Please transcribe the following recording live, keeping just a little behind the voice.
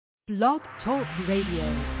Blog Talk Radio.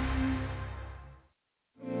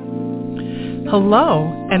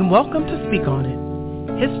 Hello, and welcome to Speak On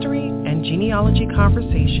It, History and Genealogy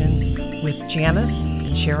Conversation with Janice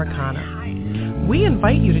and Cherekana. We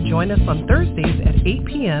invite you to join us on Thursdays at 8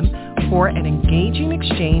 p.m. for an engaging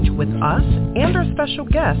exchange with us and our special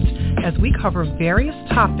guests as we cover various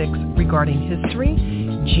topics regarding history,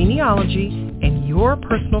 genealogy, and your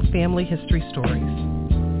personal family history stories.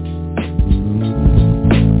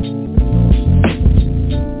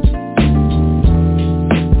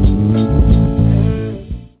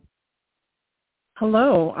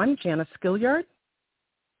 Hello, I'm Janice Gilliard.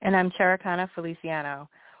 And I'm Cherekana Feliciano.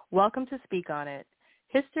 Welcome to Speak On It,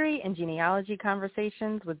 History and Genealogy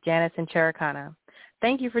Conversations with Janice and Cherekana.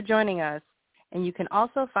 Thank you for joining us, and you can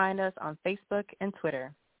also find us on Facebook and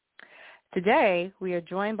Twitter. Today, we are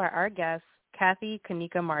joined by our guest, Kathy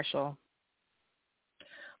Kanika Marshall.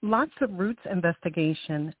 Lots of Roots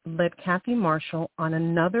investigation led Kathy Marshall on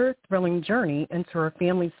another thrilling journey into her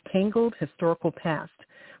family's tangled historical past,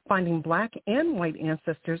 finding Black and white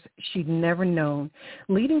ancestors she'd never known,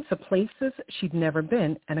 leading to places she'd never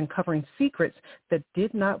been, and uncovering secrets that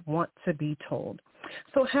did not want to be told.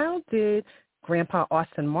 So how did Grandpa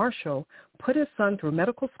Austin Marshall put his son through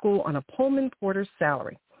medical school on a Pullman porter's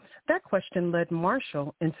salary? That question led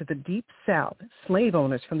Marshall into the Deep South, slave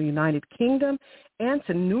owners from the United Kingdom, and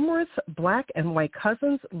to numerous Black and white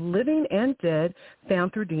cousins, living and dead,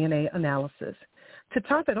 found through DNA analysis. To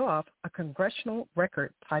top it off, a congressional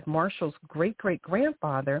record tied Marshall's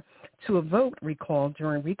great-great-grandfather to a vote recall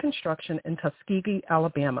during Reconstruction in Tuskegee,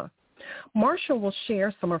 Alabama. Marshall will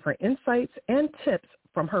share some of her insights and tips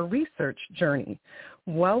from her research journey.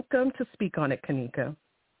 Welcome to Speak On It, Kanika.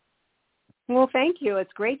 Well, thank you.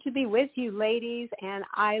 It's great to be with you, ladies, and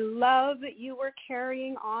I love that you were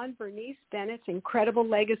carrying on Bernice Bennett's incredible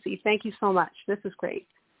legacy. Thank you so much. This is great.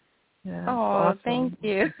 Yeah, awesome. Thank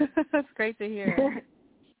you. That's great to hear.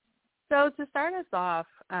 So to start us off,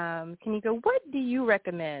 Kanika, what do you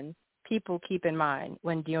recommend people keep in mind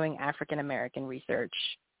when doing African-American research?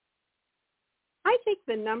 I think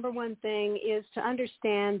the number one thing is to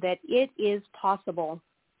understand that it is possible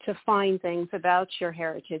to find things about your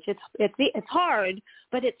heritage. It's hard,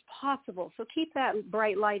 but it's possible. So keep that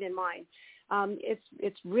bright light in mind.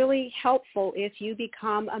 It's really helpful if you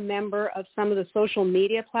become a member of some of the social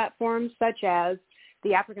media platforms, such as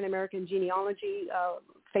the African American Genealogy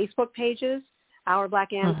Facebook pages, Our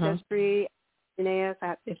Black Ancestry,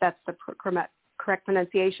 if that's the correct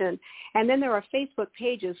pronunciation. And then there are Facebook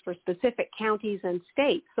pages for specific counties and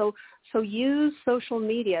states. So use social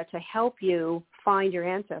media to help you find your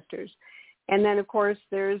ancestors. And then, of course,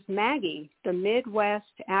 there's MAGGIE, the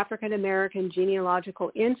Midwest African American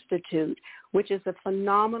Genealogical Institute, which is a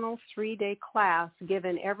phenomenal 3-day class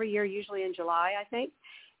given every year, usually in July, I think.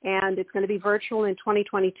 And it's going to be virtual in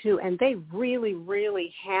 2022. And they really,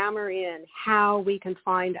 really hammer in how we can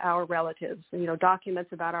find our relatives, documents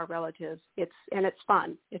about our relatives. It's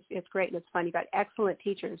fun. It's great and it's fun. You've got excellent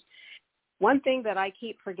teachers. One thing that I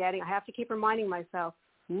keep forgetting, I have to keep reminding myself,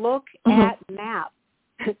 look at maps.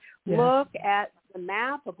 Look at the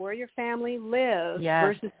map of where your family lives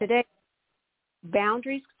versus today.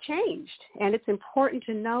 Boundaries changed, and it's important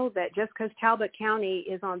to know that just because Talbot County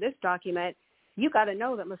is on this document, you got to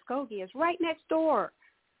know that Muskogee is right next door.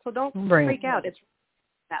 So don't freak out. It's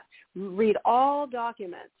that. Read all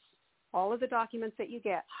documents, all of the documents that you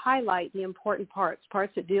get. Highlight the important parts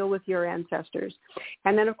that deal with your ancestors.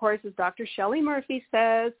 And then, of course, as Dr. Shelley Murphy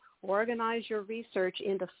says, organize your research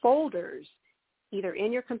into folders, either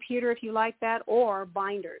in your computer if you like that, or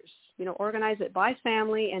binders. Organize it by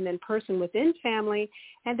family and then person within family,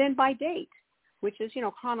 and then by date, which is,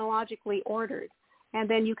 chronologically ordered. And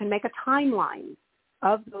then you can make a timeline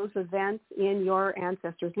of those events in your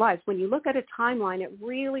ancestors' lives. When you look at a timeline, it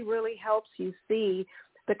really, really helps you see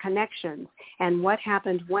the connections and what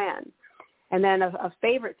happened when. And then a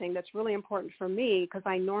favorite thing that's really important for me, because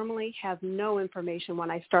I normally have no information when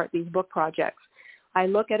I start these book projects, I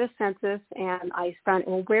look at a census and I find,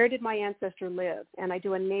 where did my ancestor live? And I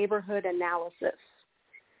do a neighborhood analysis.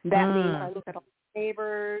 That means I look at all the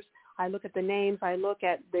neighbors, I look at the names, I look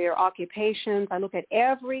at their occupations, I look at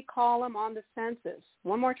every column on the census.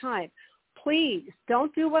 One more time. Please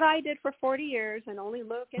don't do what I did for 40 years and only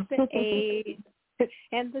look at the age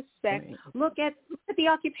and the sex. Look at the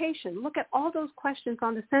occupation. Look at all those questions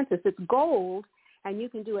on the census. It's gold, and you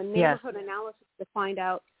can do a neighborhood analysis to find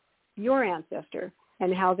out your ancestor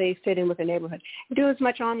and how they fit in with the neighborhood. Do as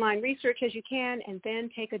much online research as you can, and then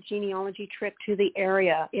take a genealogy trip to the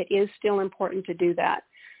area. It is still important to do that.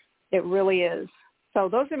 It really is. So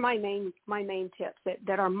those are my main tips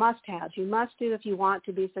that are must-haves. You must do if you want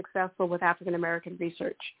to be successful with African American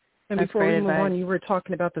research. And before we move on, you were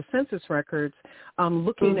talking about the census records.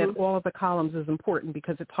 Looking at all of the columns is important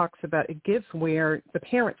because it gives where the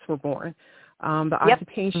parents were born, the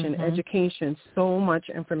occupation, education, so much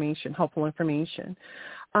information, helpful information.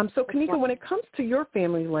 So, Kanika, when it comes to your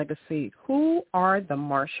family legacy, who are the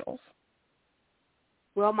Marshalls?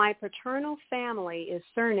 Well, my paternal family is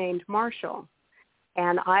surnamed Marshall,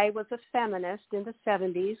 and I was a feminist in the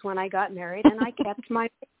 70s when I got married, and I kept my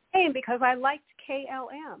name because I liked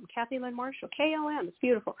KLM, Kathy Lynn Marshall. KLM, it's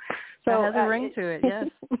beautiful. So it has a ring to it,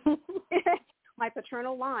 yes. My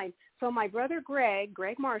paternal line. So my brother Greg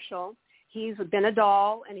Marshall, he's been a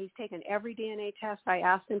doll, and he's taken every DNA test I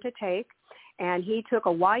asked him to take, and he took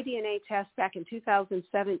a Y-DNA test back in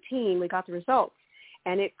 2017. We got the results,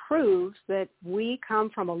 and it proves that we come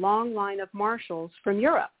from a long line of Marshalls from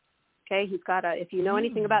Europe. Okay, he's got if you know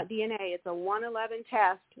anything about DNA, it's a 111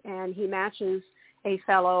 test, and he matches a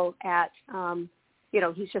fellow at,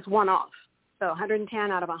 he's just one off. So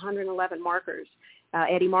 110 out of 111 markers,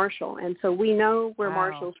 Eddie Marshall. And so we know we're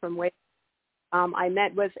Marshalls from way. I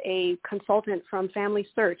met with a consultant from Family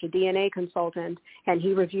Search, a DNA consultant, and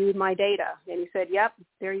he reviewed my data. And he said, yep,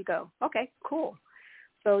 there you go. Okay, cool.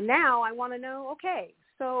 So now I want to know, okay,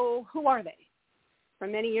 so who are they? For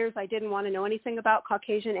many years, I didn't want to know anything about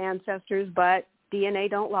Caucasian ancestors, but DNA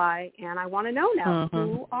don't lie, and I want to know now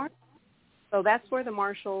who are they? So that's where the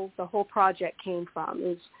Marshalls, the whole project came from,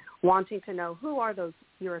 is wanting to know who are those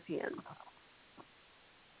Europeans.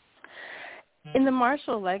 In the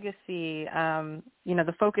Marshall legacy,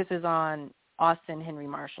 the focus is on Austin Henry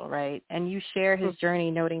Marshall, right? And you share his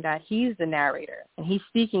journey, noting that he's the narrator and he's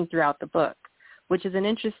speaking throughout the book, which is an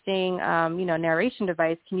interesting, narration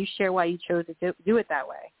device. Can you share why you chose to do it that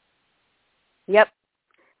way? Yep,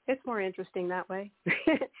 it's more interesting that way.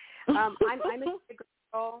 I'm a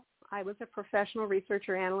girl. I was a professional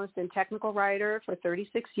researcher, analyst, and technical writer for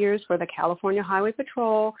 36 years for the California Highway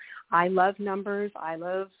Patrol. I love numbers. I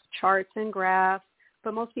love charts and graphs,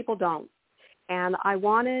 but most people don't. And I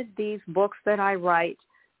wanted these books that I write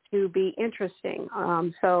to be interesting.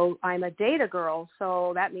 So I'm a data girl,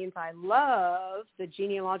 so that means I love the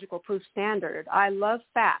genealogical proof standard. I love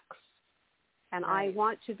facts, and I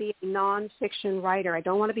want to be a nonfiction writer. I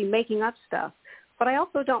don't want to be making up stuff, but I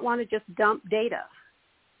also don't want to just dump data.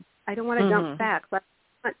 I don't want to dump facts. I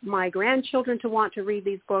want my grandchildren to want to read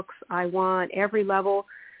these books. I want every level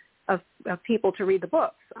of people to read the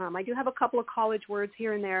books. I do have a couple of college words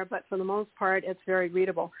here and there, but for the most part, it's very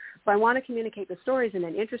readable. So I want to communicate the stories in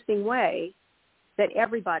an interesting way that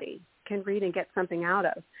everybody can read and get something out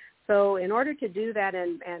of. So in order to do that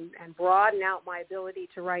and broaden out my ability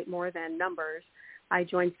to write more than numbers, I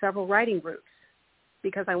joined several writing groups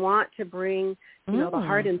because I want to bring, the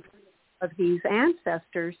heart and of these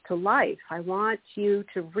ancestors to life. I want you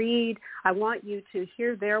to read. I want you to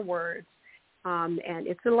hear their words. And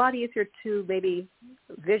it's a lot easier to maybe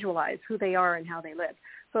visualize who they are and how they live.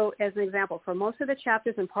 So as an example, for most of the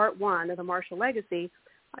chapters in part 1 of the Marshall Legacy,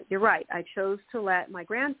 you're right, I chose to let my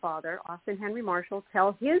grandfather, Austin Henry Marshall,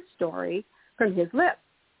 tell his story from his lips.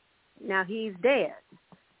 Now he's dead.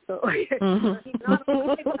 So he's not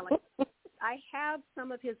I have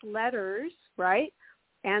some of his letters, right?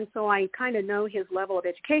 And so I kind of know his level of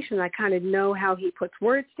education. I kind of know how he puts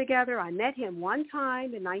words together. I met him one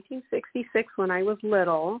time in 1966 when I was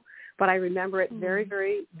little, but I remember it very,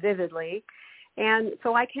 very vividly. And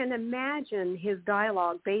so I can imagine his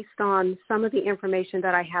dialogue based on some of the information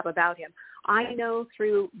that I have about him. I know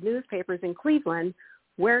through newspapers in Cleveland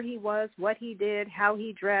where he was, what he did, how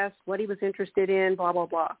he dressed, what he was interested in, blah, blah,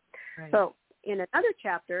 blah. Right. So in another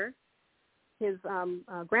chapter, his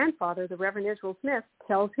grandfather, the Reverend Israel Smith,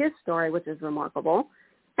 tells his story, which is remarkable.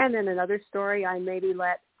 And then another story, I maybe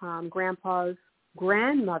let Grandpa's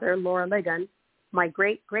grandmother, Laura Ligon, my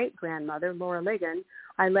great-great-grandmother, Laura Ligon,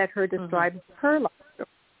 I let her describe her life story.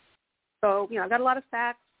 So, I've got a lot of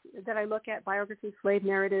facts that I look at, biographies, slave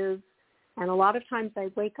narratives, and a lot of times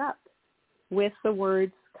I wake up with the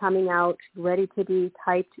words coming out ready to be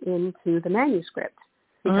typed into the manuscript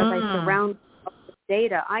because I surround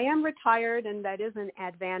data. I am retired, and that is an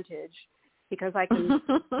advantage because I can,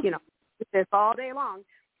 do this all day long.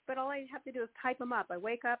 But all I have to do is type them up. I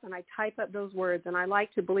wake up and I type up those words, and I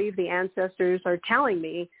like to believe the ancestors are telling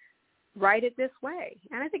me, write it this way.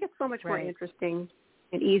 And I think it's so much more interesting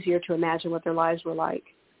and easier to imagine what their lives were like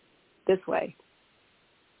this way.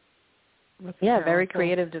 Very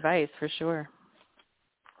creative device for sure.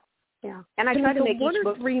 Yeah, and I try to make what each are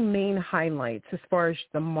book 3 main highlights as far as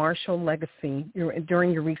the Marshall legacy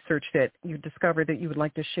during your research that you discovered that you would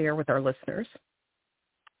like to share with our listeners?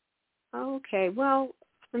 Okay. Well,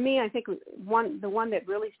 for me, I think the one that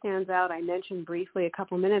really stands out, I mentioned briefly a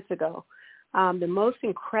couple minutes ago. The most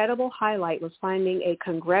incredible highlight was finding a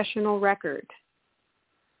congressional record.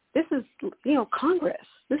 This is, Congress.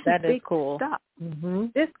 This is big cool stuff. Mm-hmm.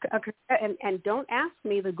 And don't ask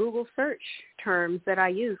me the Google search terms that I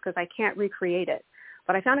use because I can't recreate it.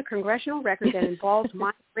 But I found a congressional record that involves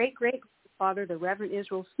my great-great-grandfather, the Reverend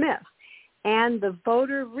Israel Smith, and the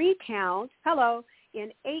voter recount, in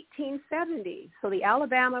 1870. So the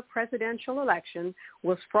Alabama presidential election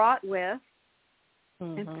was fraught with,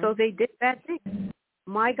 and so they did that thing.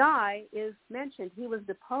 My guy is mentioned. He was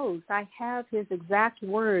deposed. I have his exact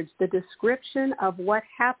words, the description of what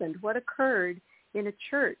happened, what occurred in a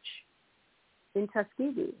church in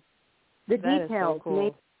Tuskegee. The That details, is so cool.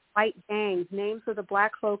 names of white gangs, names of the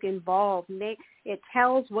black folk involved. It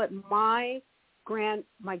tells what my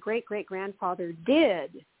great-great-grandfather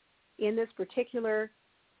did in this particular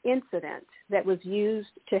incident that was used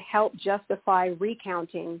to help justify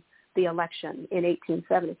recounting the election in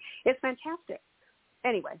 1870. It's fantastic.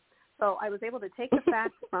 Anyway, so I was able to take the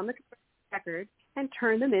facts from the record and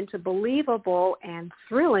turn them into believable and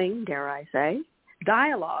thrilling, dare I say,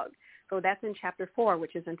 dialogue. So that's in Chapter 4,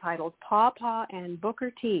 which is entitled Paw and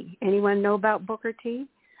Booker T. Anyone know about Booker T?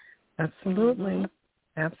 Absolutely. Mm-hmm.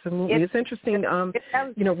 Absolutely. It's interesting,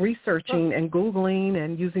 researching and Googling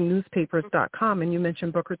and using newspapers.com, and you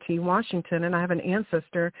mentioned Booker T. Washington, and I have an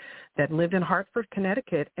ancestor that lived in Hartford,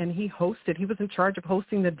 Connecticut, and he was in charge of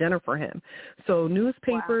hosting the dinner for him. So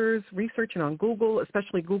newspapers, researching on Google,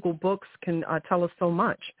 especially Google Books, can tell us so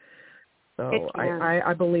much. So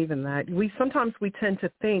I believe in that. Sometimes we tend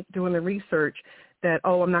to think, doing the research, that,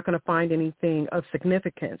 I'm not going to find anything of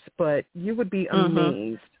significance, but you would be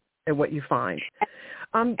amazed at what you find.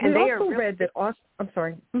 And we they also read that I'm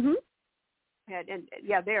sorry. Mm-hmm. And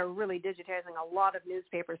they are really digitizing a lot of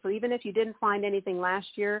newspapers. So even if you didn't find anything last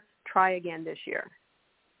year, try again this year.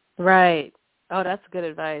 Right. Oh, that's good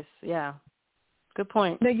advice. Yeah. Good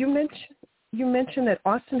point. Now, you mentioned that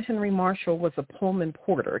Austin Henry Marshall was a Pullman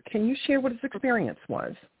porter. Can you share what his experience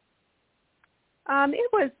was?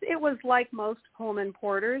 It was like most Pullman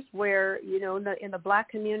porters, where in the black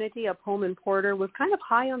community, a Pullman porter was kind of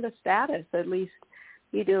high on the status. At least,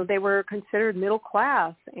 they were considered middle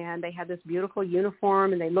class, and they had this beautiful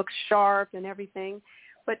uniform, and they looked sharp and everything.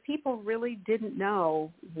 But people really didn't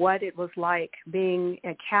know what it was like being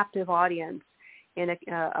a captive audience in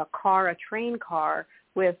a train car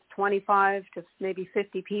with 25 to maybe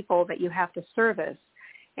 50 people that you have to service,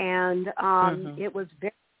 and it was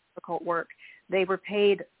very difficult work. They were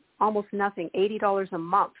paid almost nothing, $80 a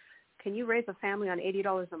month. Can you raise a family on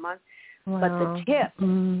 $80 a month? Wow. But the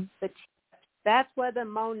tip, that's where the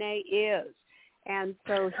Monet is. And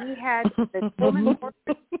so he had the Pullman workers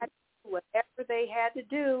had to do whatever they had to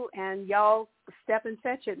do, and y'all step and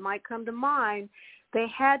fetch it might come to mind. They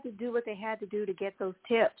had to do what they had to do to get those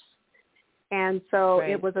tips. And so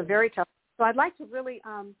it was a very tough. So I'd like to really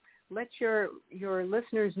let your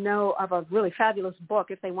listeners know of a really fabulous book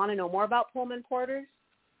if they want to know more about Pullman porters.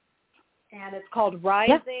 And it's called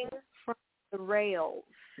Rising from the Rails.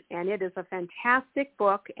 And it is a fantastic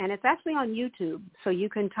book, and it's actually on YouTube. So you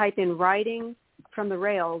can type in Riding from the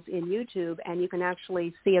Rails in YouTube, and you can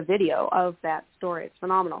actually see a video of that story. It's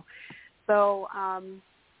phenomenal. So,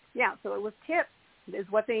 so it was tips is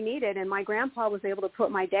what they needed. And my grandpa was able to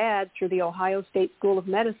put my dad through the Ohio State School of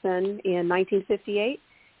Medicine in 1958,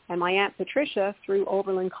 and my Aunt Patricia through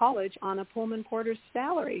Oberlin College on a Pullman porter's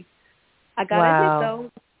salary. I got to admit,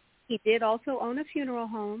 though, he did also own a funeral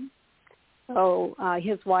home. So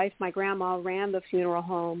his wife, my grandma, ran the funeral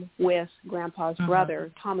home with Grandpa's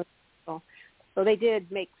brother, Thomas. So they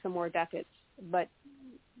did make some more ducats. But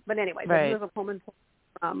anyway, he was a Pullman porter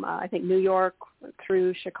from, I think, New York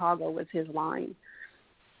through Chicago was his line.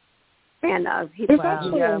 And there's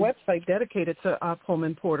actually a website dedicated to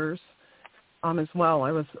Pullman porters as well.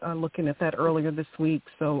 I was looking at that earlier this week.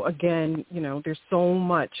 So, again, there's so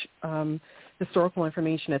much historical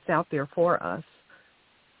information that's out there for us.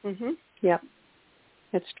 Mm-hmm. Yep.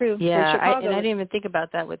 That's true. Yeah, I didn't even think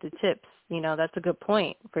about that with the tips. That's a good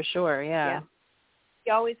point for sure, yeah.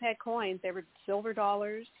 He always had coins. They were silver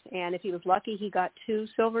dollars, and if he was lucky, he got 2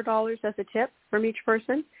 silver dollars as a tip from each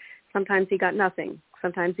person. Sometimes he got nothing.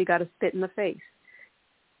 Sometimes he got a spit in the face.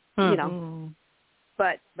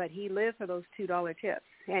 But he lived for those $2 tips.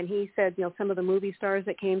 And he said, some of the movie stars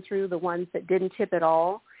that came through, the ones that didn't tip at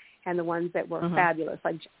all, and the ones that were fabulous,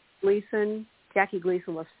 like Jackie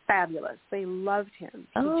Gleason was fabulous. They loved him.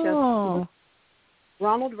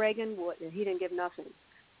 Ronald Reagan, he didn't give nothing.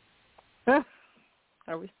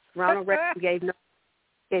 Ronald Reagan gave nothing.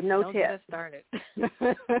 No Don't tip. get us started.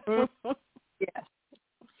 Yes.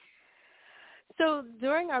 So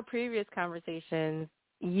during our previous conversations,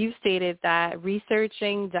 you stated that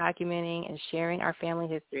researching, documenting, and sharing our family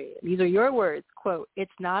history, these are your words, quote,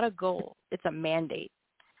 it's not a goal, it's a mandate,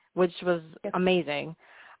 which was amazing.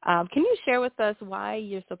 Can you share with us why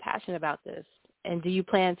you're so passionate about this? And do you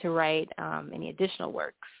plan to write any additional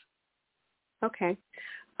works? Okay.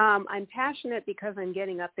 I'm passionate because I'm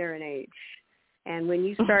getting up there in age. And when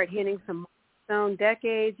you start hitting some milestone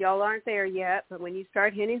decades, y'all aren't there yet, but when you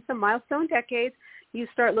start hitting some milestone decades, you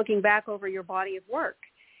start looking back over your body of work.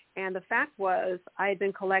 And the fact was, I had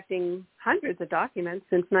been collecting hundreds of documents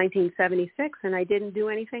since 1976, and I didn't do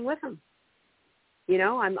anything with them. You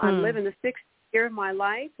know, I'm living the 6th year of my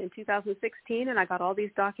life in 2016, and I got all these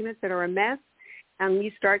documents that are a mess. And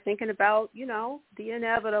you start thinking about, you know, the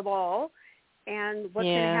inevitable and what's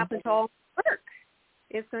going to happen to all the work.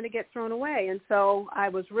 It's going to get thrown away. And so I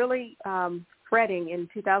was really fretting in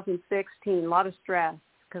 2016, a lot of stress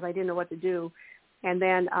because I didn't know what to do. And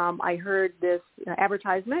then I heard this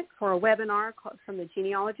advertisement for a webinar from the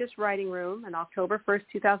Genealogist Writing Room on October 1st,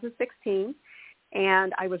 2016.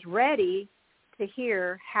 And I was ready to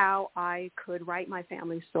hear how I could write my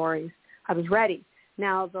family stories. I was ready.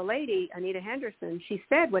 Now, the lady, Anita Henderson, she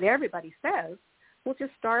said what everybody says. Well,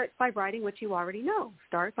 just start by writing what you already know.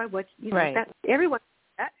 Start by what you know. Right. That, everyone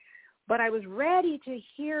says that. But I was ready to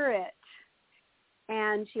hear it.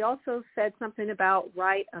 And she also said something about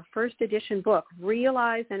write a first edition book.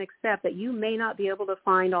 Realize and accept that you may not be able to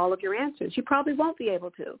find all of your answers. You probably won't be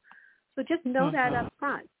able to. So just know that up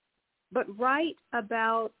front. But write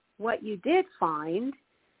about what you did find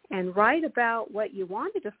and write about what you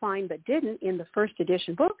wanted to find but didn't in the first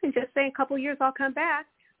edition book, and just say in a couple of years I'll come back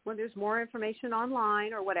when there's more information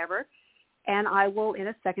online or whatever, and I will, in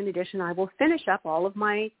a second edition, I will finish up all of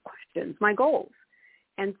my questions, my goals.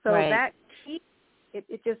 And so that keeps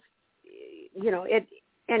it just, you know,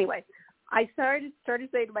 anyway, I started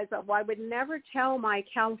saying to myself, well, I would never tell my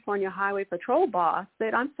California Highway Patrol boss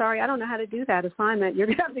that, I'm sorry, I don't know how to do that assignment. You're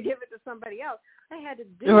going to have to give it to somebody else. I had to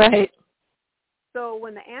do it. So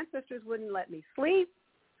when the ancestors wouldn't let me sleep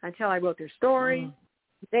until I wrote their stories,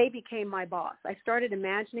 they became my boss. I started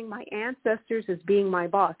imagining my ancestors as being my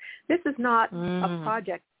boss. This is not a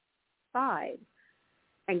project side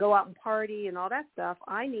and go out and party and all that stuff.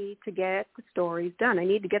 I need to get the stories done. I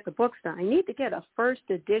need to get the books done. I need to get a first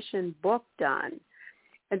edition book done.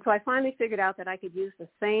 And so I finally figured out that I could use the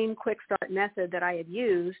same quick start method that I had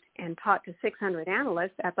used and taught to 600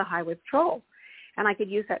 analysts at the Highway Patrol. And I could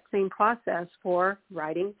use that same process for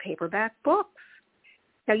writing paperback books.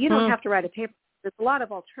 Now, you don't have to write a paper. There's a lot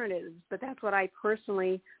of alternatives, but that's what I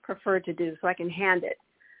personally prefer to do, so I can hand it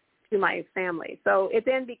to my family. So it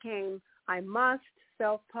then became, I must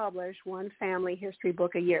self-publish one family history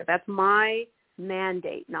book a year. That's my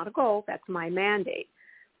mandate, not a goal. That's my mandate.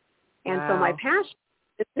 And so my passion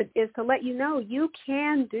is to let you know you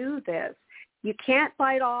can do this. You can't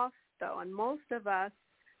bite off, though, and most of us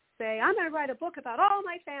say, I'm going to write a book about all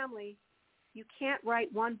my family. You can't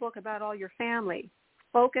write one book about all your family.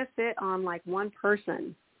 Focus it on like one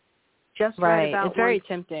person. Just write about It's very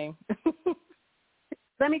tempting.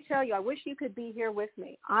 Let me tell you, I wish you could be here with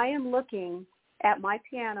me. I am looking at my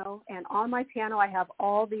piano, and on my piano I have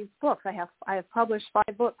all these books. I have published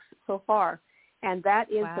 5 books so far, and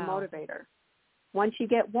that is the motivator. Once you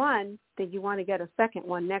get one, then you want to get a second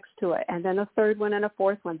one next to it, and then a third one and a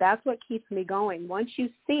fourth one. That's what keeps me going. Once you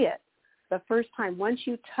see it the first time, once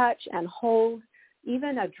you touch and hold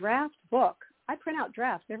even a draft book, I print out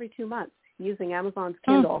drafts every 2 months using Amazon's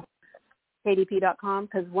Kindle, KDP.com,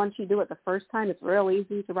 because once you do it the first time, it's real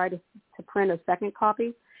easy to print a second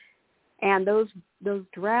copy. And those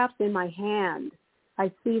drafts in my hand,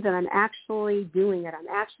 I see that I'm actually doing it. I'm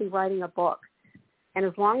actually writing a book. And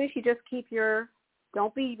as long as you just keep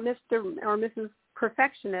don't be Mr. or Mrs.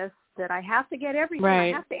 Perfectionist that I have to get everything. I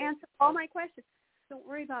have to answer all my questions. Don't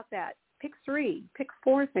worry about that. Pick 3, pick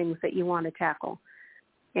 4 things that you want to tackle.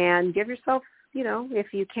 And give yourself, you know,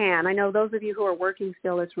 if you can. I know those of you who are working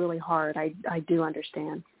still, it's really hard. I do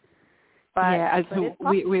understand. But,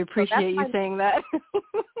 we appreciate you saying that.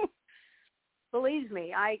 Believe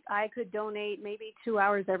me, I could donate maybe 2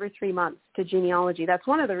 hours every 3 months to genealogy. That's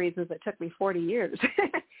one of the reasons it took me 40 years.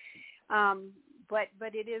 But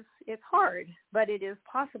it's hard, but it is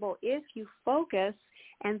possible if you focus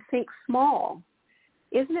and think small.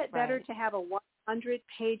 Isn't it better to have a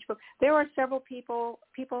 100-page book? There are several people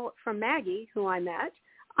from Maggie who I met.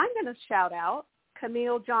 I'm going to shout out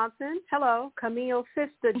Camille Johnson. Hello, Camille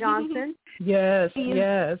Sister Johnson. Yes. He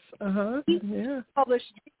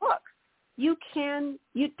published 2 books.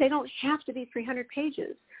 they don't have to be 300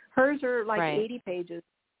 pages. Hers are like 80 pages,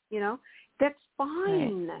 That's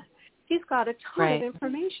fine. Right. She's got a ton of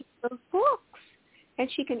information in those books, and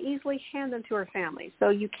she can easily hand them to her family. So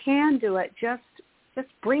you can do it. Just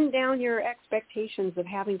bring down your expectations of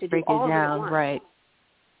having to do all of it at once. Right.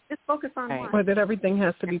 Just focus on one. Or that everything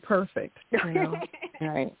has to be perfect.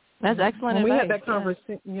 Right. That's excellent advice.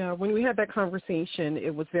 When we had that conversation,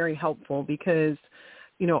 it was very helpful because,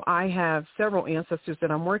 I have several ancestors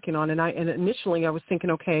that I'm working on, and initially I was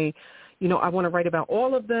thinking, okay, I want to write about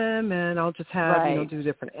all of them, and I'll just have, do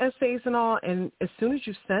different essays and all. And as soon as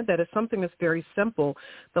you said that, it's something that's very simple.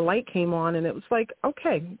 The light came on, and it was like,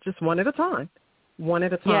 okay, just one at a time. One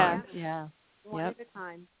at a time. Yeah. One at a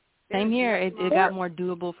time. Same here. It got more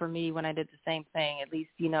doable for me when I did the same thing. At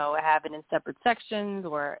least, I have it in separate sections,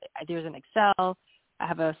 or there's an Excel. I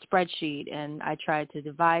have a spreadsheet, and I try to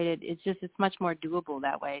divide it. It's much more doable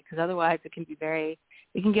that way, because otherwise it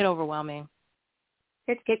can get overwhelming.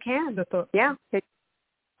 It can. Yeah.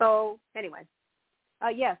 So anyway,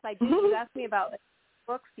 yes, I did. You asked me about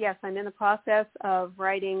books. Yes, I'm in the process of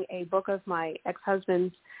writing a book of my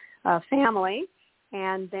ex-husband's family.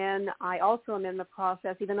 And then I also am in the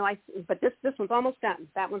process, but this one's almost done.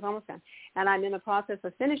 That one's almost done. And I'm in the process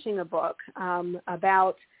of finishing a book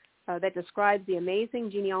about that describes the amazing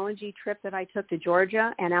genealogy trip that I took to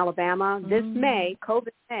Georgia and Alabama this May,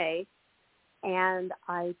 COVID May. And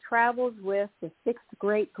I traveled with the 6th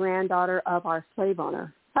great-granddaughter of our slave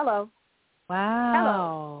owner. Hello. Wow.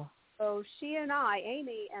 Hello. So she and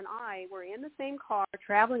Amy and I were in the same car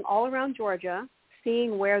traveling all around Georgia,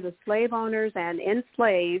 seeing where the slave owners and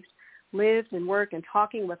enslaved lived and worked, and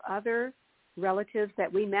talking with other relatives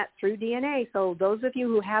that we met through DNA. So those of you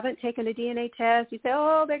who haven't taken a DNA test, you say,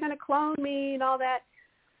 oh, they're going to clone me and all that.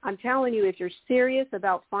 I'm telling you, if you're serious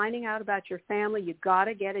about finding out about your family, you've got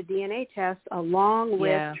to get a DNA test along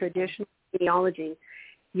with traditional genealogy.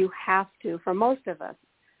 You have to, for most of us.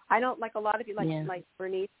 I don't, like a lot of you, like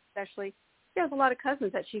Bernice especially, there's a lot of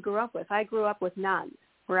cousins that she grew up with. I grew up with none.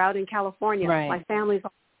 We're out in California. Right. My family's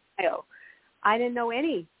in Ohio. I didn't know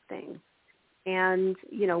anything. And,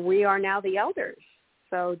 we are now the elders.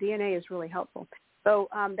 So DNA is really helpful. So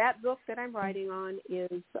that book that I'm writing on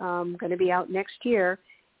is going to be out next year.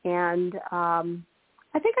 And I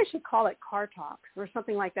think I should call it Car Talks or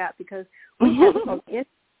something like that, because we had some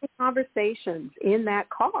interesting conversations in that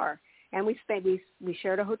car. And we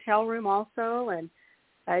shared a hotel room also. And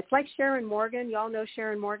it's like Sharon Morgan. Y'all know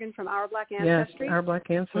Sharon Morgan from Our Black Ancestry? Yes, Our Black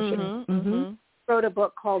Ancestry. Wrote a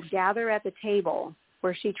book called Gather at the Table,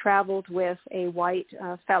 where she traveled with a white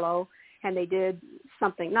fellow, and they did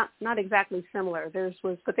something not exactly similar.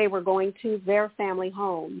 But they were going to their family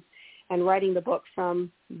homes and writing the book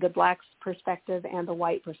from the black's perspective and the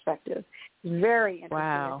white perspective. Very interesting.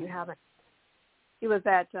 Wow. If you haven't. She was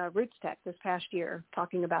at Roots Tech this past year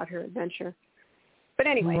talking about her adventure. But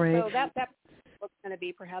anyway, so that book's going to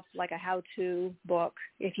be perhaps like a how-to book.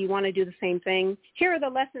 If you want to do the same thing, here are the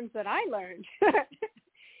lessons that I learned.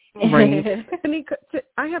 Right. Kanika,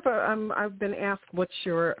 I've been asked what's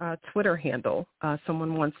your Twitter handle.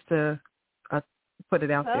 Someone wants to put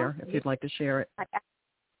it out there if you'd like to share it.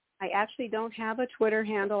 I actually don't have a Twitter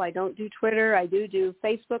handle. I don't do Twitter. I do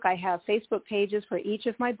Facebook. I have Facebook pages for each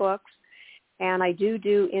of my books, and I do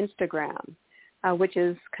Instagram, which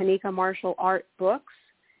is Kanika Marshall Art Books.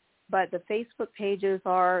 But the Facebook pages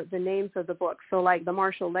are the names of the books. So like The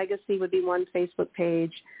Marshall Legacy would be one Facebook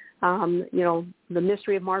page. The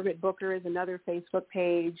Mystery of Margaret Booker is another Facebook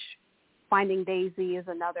page. Finding Daisy is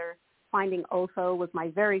another. Finding Otho was my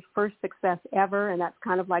very first success ever, and that's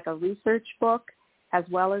kind of like a research book as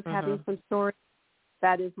well as having some stories.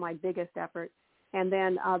 That is my biggest effort. And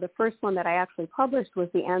then the first one that I actually published was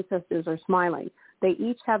The Ancestors Are Smiling. They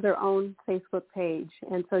each have their own Facebook page,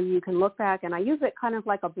 and so you can look back, and I use it kind of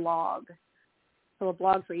like a blog, so a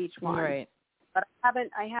blog for each one. Right. But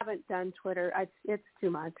I haven't done Twitter. It's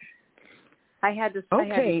too much. I had to just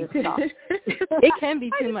stop. It can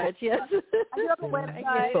be too much, yes. I do have a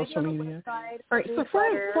website. Social media. All right, so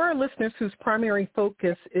for our listeners whose primary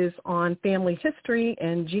focus is on family history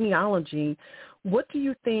and genealogy, what do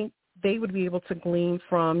you think they would be able to glean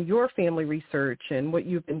from your family research and what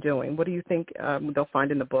you've been doing? What do you think they'll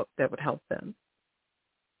find in the book that would help them?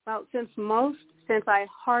 Well, since I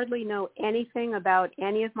hardly know anything about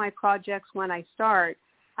any of my projects when I start,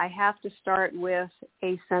 I have to start with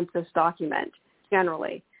a census document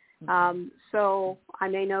generally. So I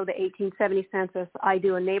may know the 1870 census. I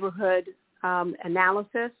do a neighborhood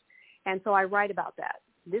analysis, and so I write about that.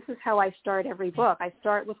 This is how I start every book. I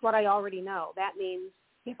start with what I already know. That means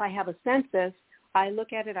if I have a census, I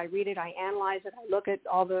look at it, I read it, I analyze it, I look at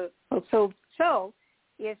all the so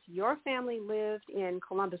if your family lived in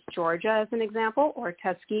Columbus, Georgia, as an example, or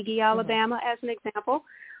Tuskegee, Alabama, as an example,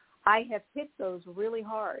 I have hit those really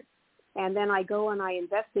hard. And then I go and I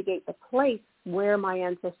investigate the place where my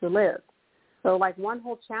ancestor lived. So like one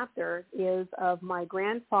whole chapter is of my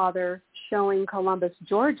grandfather showing Columbus,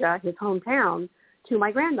 Georgia, his hometown, to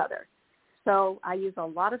my grandmother. So I use a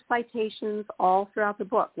lot of citations all throughout the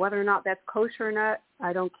book. Whether or not that's kosher or not,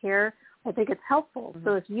 I don't care. I think it's helpful.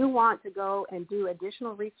 So if you want to go and do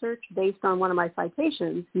additional research based on one of my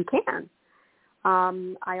citations, you can.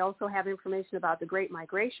 I also have information about the Great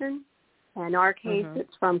Migration. In our case,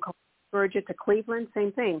 it's from Georgia to Cleveland.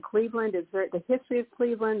 Same thing. Cleveland is the history of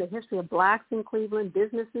Cleveland, the history of blacks in Cleveland,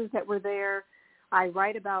 businesses that were there. I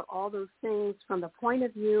write about all those things from the point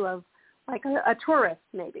of view of like a tourist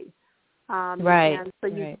maybe. Right. And so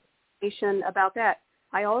you get information about that.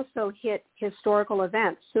 I also hit historical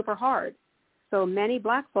events super hard. So many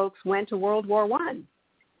black folks went to World War I.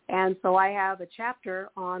 And so I have a chapter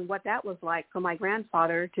on what that was like for my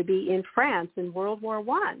grandfather to be in France in World War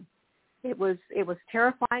I. It was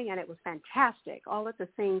terrifying and it was fantastic all at the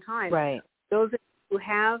same time. Right. Those who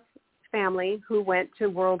have family who went to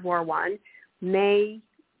World War I may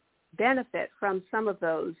benefit from some of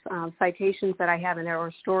those citations that I have in there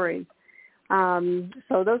or stories.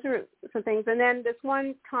 So those are some things. And then this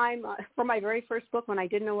one time for my very first book when I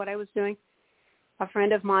didn't know what I was doing, a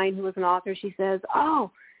friend of mine who was an author, she says,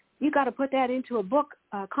 "Oh, you got to put that into a book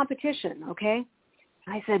competition, okay?"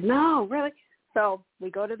 And I said, "No, really?" So we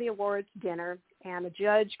go to the awards dinner, and a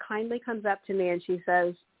judge kindly comes up to me and she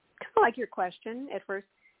says, kind of like your question at first,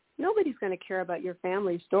 "Nobody's going to care about your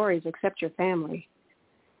family stories except your family."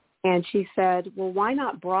 And she said, "Well, why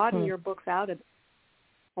not broaden your books out a bit?"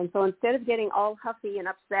 And so instead of getting all huffy and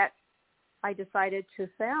upset, I decided to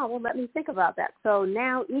say, "Oh, well, let me think about that." So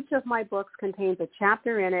now each of my books contains a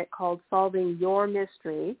chapter in it called Solving Your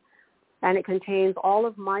Mystery, and it contains all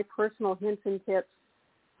of my personal hints and tips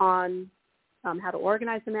on how to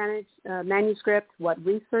organize the manuscript, what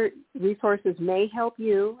resources may help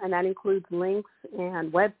you, and that includes links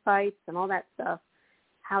and websites and all that stuff,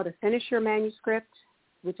 how to finish your manuscript,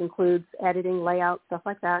 which includes editing, layout, stuff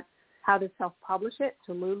like that, how to self-publish it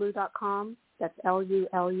to lulu.com, that's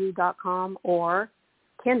LULU.com, or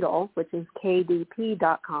Kindle, which is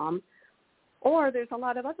KDP.com, or there's a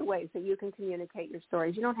lot of other ways that you can communicate your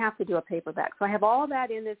stories. You don't have to do a paperback. So I have all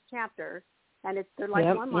that in this chapter, and they're like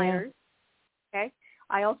one-liners. Okay.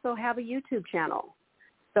 I also have a YouTube channel.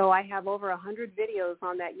 So I have over 100 videos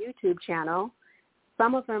on that YouTube channel.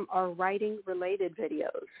 Some of them are writing-related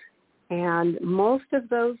videos. And most of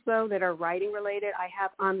those, though, that are writing-related, I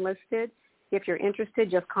have unlisted. If you're interested,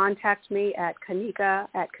 just contact me at Kanika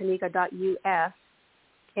at kanika.us,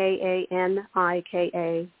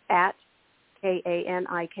 Kanika at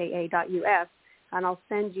kanika.us, and I'll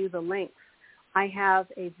send you the links. I have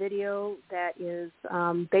a video that is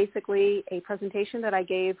basically a presentation that I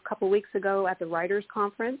gave a couple weeks ago at the Writers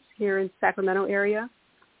Conference here in Sacramento area,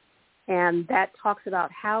 and that talks about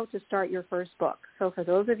how to start your first book. So for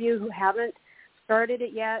those of you who haven't started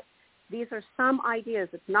it yet, these are some ideas.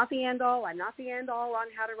 It's not the end-all. I'm not the end-all on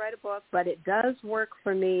how to write a book, but it does work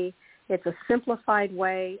for me. It's a simplified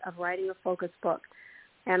way of writing a focus book.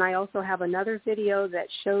 And I also have another video that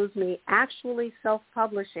shows me actually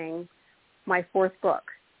self-publishing my fourth book.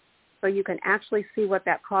 So you can actually see what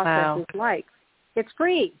that process is like. It's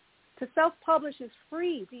free. To self-publish is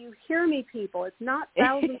free. Do you hear me, people? It's not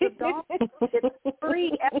thousands of dollars. It's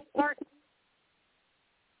free.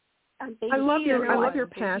 I love your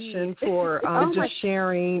passion for just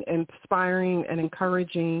sharing, inspiring, and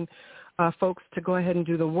encouraging folks to go ahead and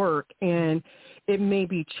do the work. And it may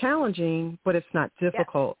be challenging, but it's not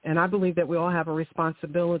difficult. And I believe that we all have a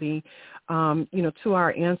responsibility, to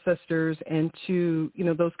our ancestors and to,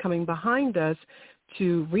 those coming behind us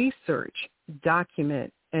to research,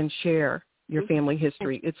 document, and share your family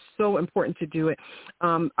history. It's so important to do it.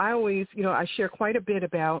 I always, I share quite a bit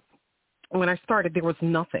about when I started, there was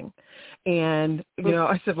nothing. And,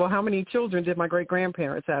 I said, well, how many children did my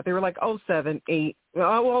great-grandparents have? They were like, 7, 8.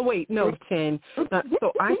 Oh, well, wait, no, 10.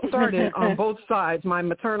 So I started on both sides, my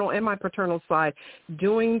maternal and my paternal side,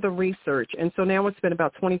 doing the research. And so now it's been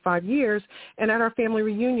about 25 years. And at our family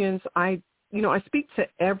reunions, I speak to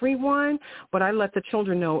everyone, but I let the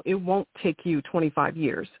children know it won't take you 25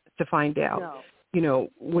 years to find out.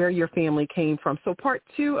 Where your family came from. So part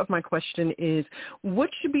 2 of my question is, what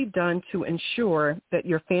should be done to ensure that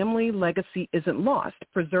your family legacy isn't lost?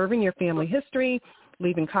 Preserving your family history,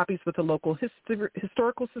 leaving copies with the local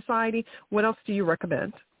historical society. What else do you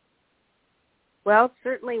recommend? Well,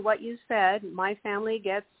 certainly what you said, my family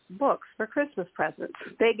gets books for Christmas presents.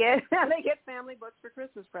 They get family books for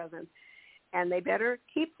Christmas presents, and they better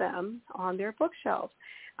keep them on their bookshelves.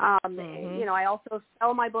 You know, I also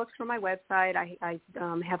sell my books from my website. I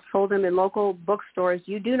have sold them in local bookstores.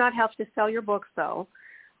 You do not have to sell your books, though.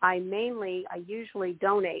 I usually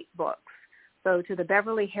donate books. So to the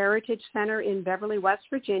Beverly Heritage Center in Beverly, West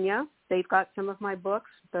Virginia, they've got some of my books,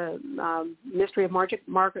 the Mystery of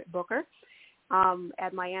Margaret Booker.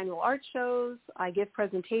 At my annual art shows, I give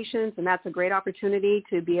presentations, and that's a great opportunity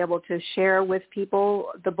to be able to share with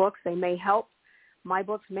people the books. They may help. My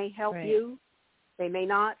books may help you. They may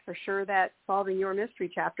not. For sure, that Solving Your Mystery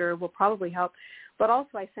chapter will probably help. But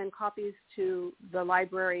also I send copies to the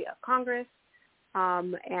Library of Congress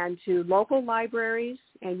and to local libraries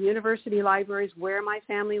and university libraries where my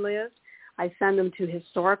family lived. I send them to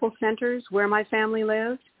historical centers where my family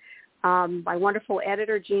lived. My wonderful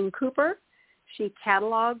editor, Jean Cooper, she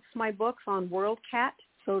catalogs my books on WorldCat,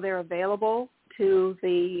 so they're available to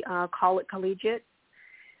the collegiate.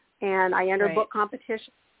 And I enter book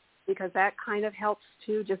competitions because that kind of helps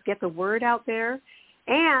to just get the word out there.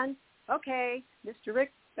 And, okay, Mr.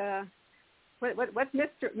 Rick, what's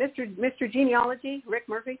Mr. Genealogy, Rick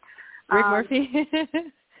Murphy? Rick Murphy.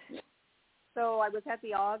 So I was at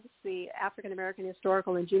the AUGS, the African American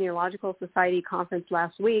Historical and Genealogical Society conference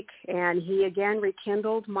last week, and he again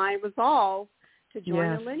rekindled my resolve to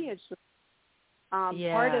join the lineage.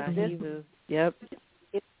 Part of this is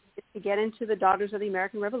to get into the Daughters of the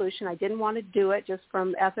American Revolution. I didn't want to do it just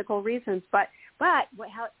from ethical reasons, but what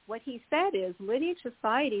he said is lineage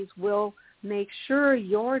societies will make sure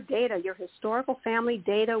your data, your historical family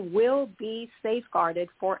data, will be safeguarded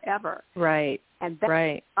forever. Right. And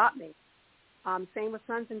that got me. Same with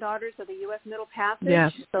Sons and Daughters of the U.S. Middle Passage.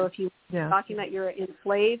 Yes. So if you document your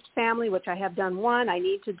enslaved family, which I have done one, I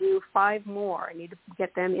need to do 5 more. I need to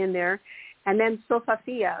get them in there. And then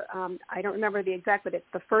Sofafia, I don't remember the exact, but it's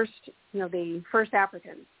the first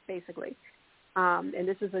Africans, basically. And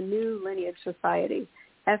this is a new lineage society,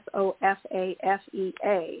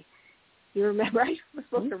 Sofafea. You remember I was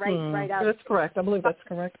supposed to write out. That's correct. I believe that's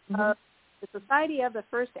correct. The Society of the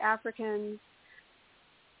First Africans.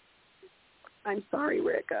 I'm sorry,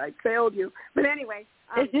 Rick, I failed you. But anyway,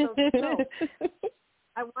 I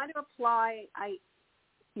want to apply. I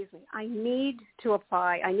need to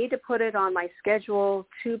apply. I need to put it on my schedule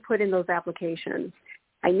to put in those applications.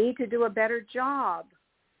 I need to do a better job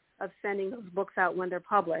of sending those books out when they're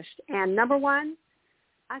published. And number one,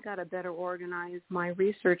 I got to better organize my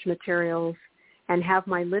research materials and have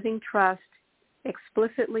my living trust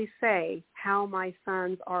explicitly say how my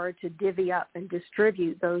sons are to divvy up and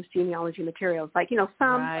distribute those genealogy materials. Like, some of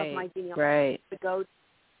my genealogy would go to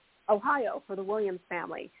Ohio for the Williams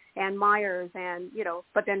family and Myers and,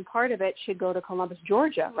 but then part of it should go to Columbus,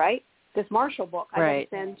 Georgia, right? This Marshall book I got to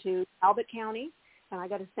send to Talbot County, and I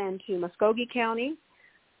got to send to Muskogee County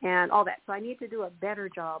and all that. So I need to do a better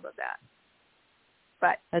job of that.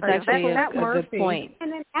 But that's actually a good point.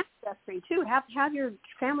 And then ancestry too. Have your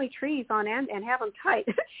family trees on end and have them tight.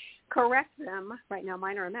 Correct them. Right now,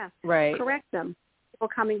 mine are a mess. Right. Correct them. People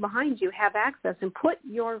coming behind you have access and put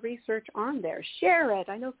your research on there. Share it.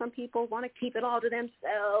 I know some people want to keep it all to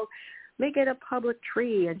themselves. Make it a public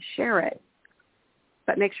tree and share it.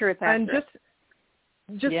 But make sure it's accurate.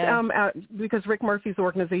 Because Rick Murphy's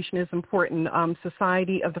organization is important,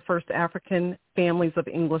 Society of the First African Families of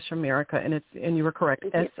English America, and you were correct,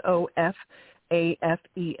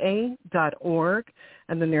 SOFAFEA.org.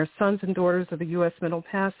 And then there's Sons and Daughters of the U.S. Middle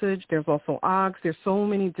Passage. There's also AUGS. There's so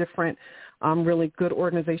many different really good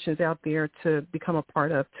organizations out there to become a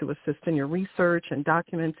part of to assist in your research and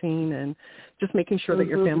documenting and just making sure that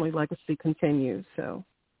your family legacy continues. So,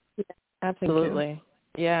 absolutely.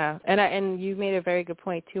 Yeah, and you made a very good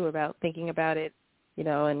point, too, about thinking about it,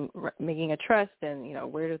 and making a trust and,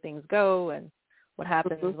 where do things go and what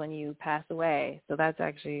happens when you pass away. So that's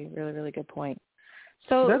actually a really, really good point.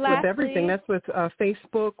 So that's lastly, with everything. That's with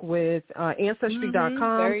Facebook, with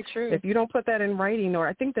Ancestry.com. Very true. If you don't put that in writing, or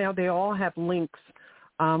I think they all have links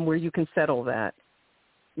where you can settle that.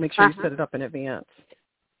 Make sure you set it up in advance.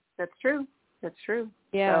 That's true.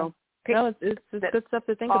 Yeah. So, it's good stuff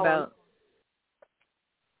to think about.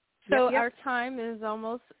 So our time is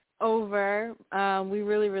almost over. We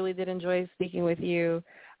really, really did enjoy speaking with you.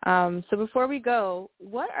 So before we go,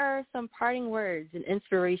 what are some parting words and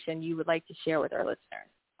inspiration you would like to share with our listeners?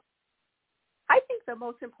 I think the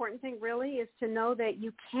most important thing really is to know that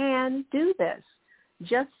you can do this.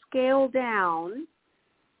 Just scale down,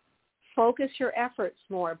 focus your efforts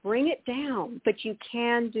more, bring it down, but you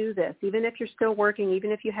can do this, even if you're still working,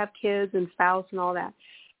 even if you have kids and spouse and all that.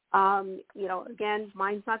 Again,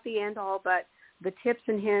 mine's not the end all, but the tips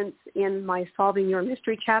and hints in my Solving Your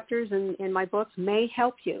Mystery chapters in my books may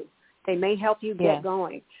help you. They may help you get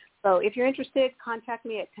going. So if you're interested, contact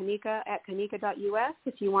me at kanika.us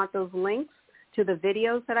if you want those links to the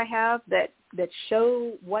videos that I have that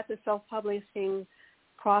show what the self-publishing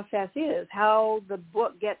process is, how the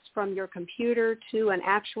book gets from your computer to an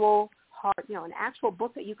actual an actual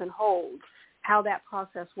book that you can hold, how that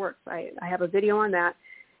process works. I have a video on that.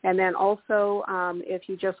 And then also, if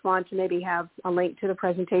you just want to maybe have a link to the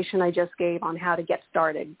presentation I just gave on how to get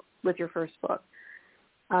started with your first book,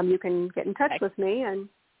 you can get in touch with me and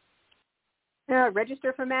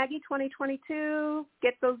register for Maggie 2022,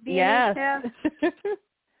 get those DNA tests.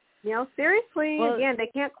 Seriously, again, they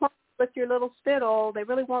can't clone with your little spittle. They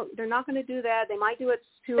really won't. They're not going to do that. They might do it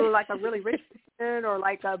to like a really rich person or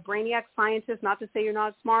like a brainiac scientist, not to say you're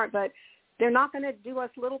not smart, but they're not going to do us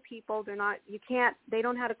little people. They're not. You can't. They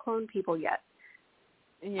don't know how to clone people yet.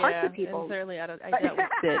 Parts of people. And certainly I doubt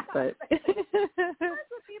we did, but parts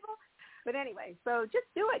of people. But anyway, so just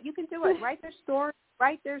do it. You can do it. Write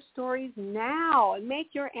their stories now and make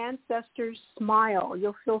your ancestors smile.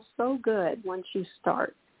 You'll feel so good once you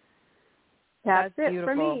start. That's it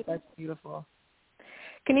beautiful. For me. That's beautiful.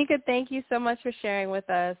 Kanika, thank you so much for sharing with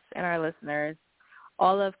us and our listeners.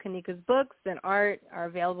 All of Kanika's books and art are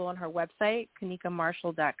available on her website,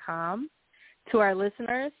 kanikamarshall.com. To our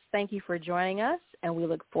listeners, thank you for joining us, and we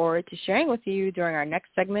look forward to sharing with you during our next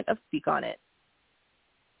segment of Speak On It.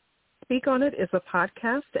 Speak On It is a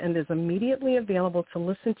podcast and is immediately available to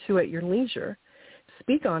listen to at your leisure.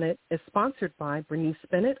 Speak On It is sponsored by Bernice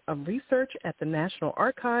Bennett of Research at the National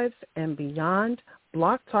Archives and Beyond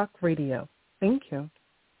Blog Talk Radio. Thank you.